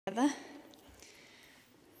together.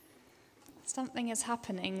 Something is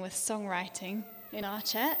happening with songwriting in our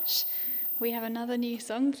church. We have another new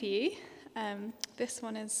song for you. This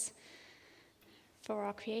one is for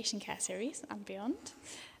our Creation Care series and beyond.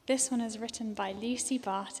 This one is written by Lucy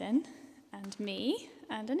Barton and me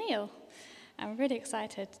and Anil. I'm really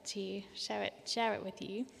excited to share it with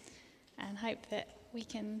you and hope that we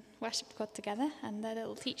can worship God together and that it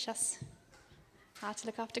will teach us how to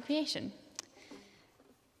look after creation.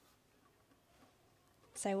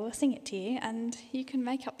 So we'll sing it to you, and you can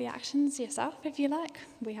make up the actions yourself if you like.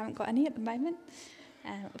 We haven't got any at the moment.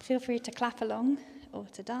 Feel free to clap along or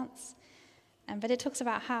to dance. But it talks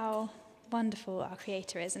about how wonderful our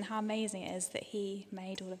Creator is and how amazing it is that He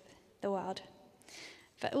made all of the world.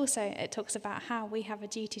 But also it talks about how we have a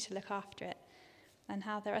duty to look after it and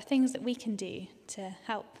how there are things that we can do to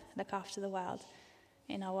help look after the world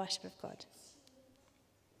in our worship of God.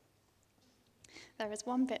 There is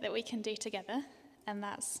one bit that we can do together, and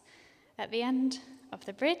that's at the end of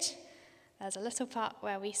the bridge. There's a little part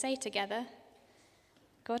where we say together,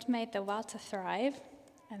 God made the world to thrive,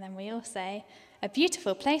 and then we all say, a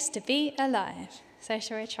beautiful place to be alive. So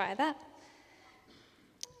shall we try that?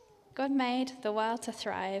 God made the world to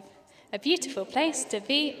thrive, a beautiful place to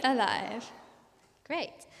be alive.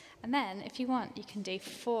 Great. And then, if you want, you can do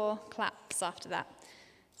 4 claps after that.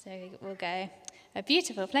 So we'll go, a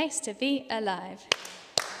beautiful place to be alive.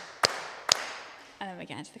 And then we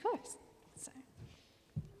get into the chorus.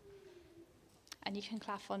 And you can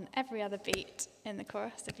clap on every other beat in the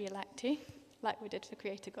chorus if you like to, like we did for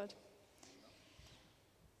Creator God.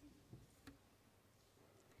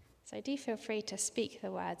 So do feel free to speak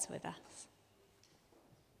the words with us.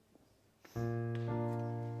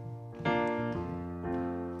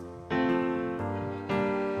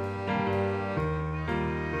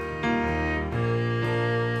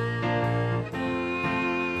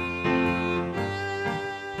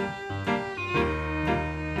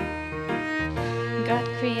 God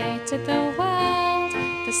created the world,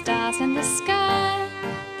 the stars and the sky,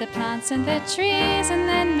 the plants and the trees, and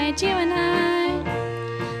then made you and I.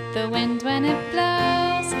 The wind when it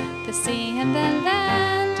blows, the sea and the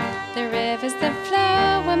land, the rivers that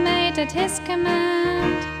flow were made at His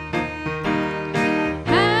command.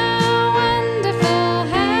 How wonderful,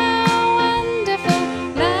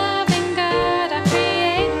 loving God our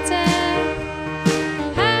Creator.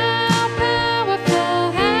 How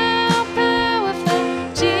powerful,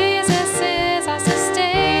 Jesus is our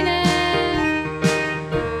sustainer.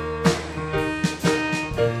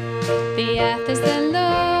 The earth is the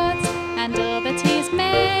Lord's and all that He's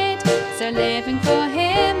made, so living for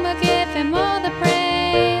Him we'll give Him all the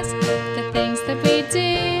praise. The things that we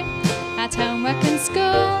do at home, work and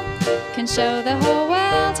school can show the whole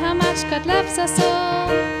world how much God loves us all.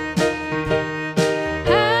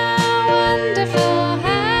 How wonderful,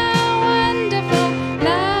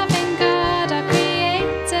 loving God our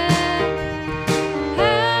Creator.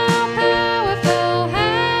 How powerful,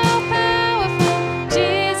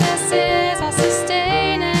 Jesus is our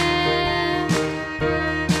sustainer.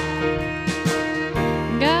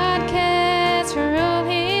 God cares for all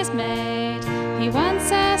He's made. He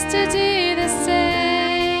wants us to do the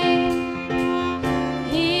same.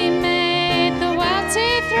 He made the world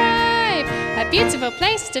to thrive, a beautiful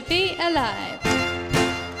place to be alive.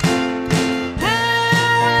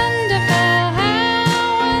 How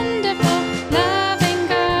wonderful, loving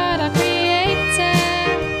God our Creator.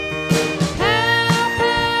 How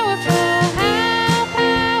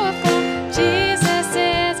powerful, Jesus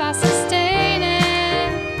is our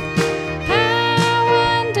sustainer. How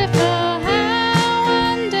wonderful,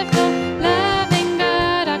 loving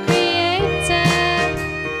God our Creator.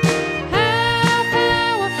 How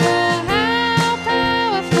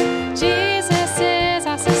powerful, Jesus is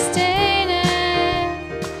our sustainer.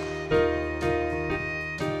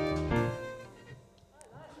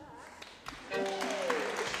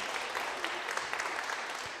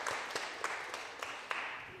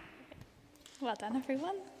 Well done,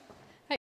 everyone.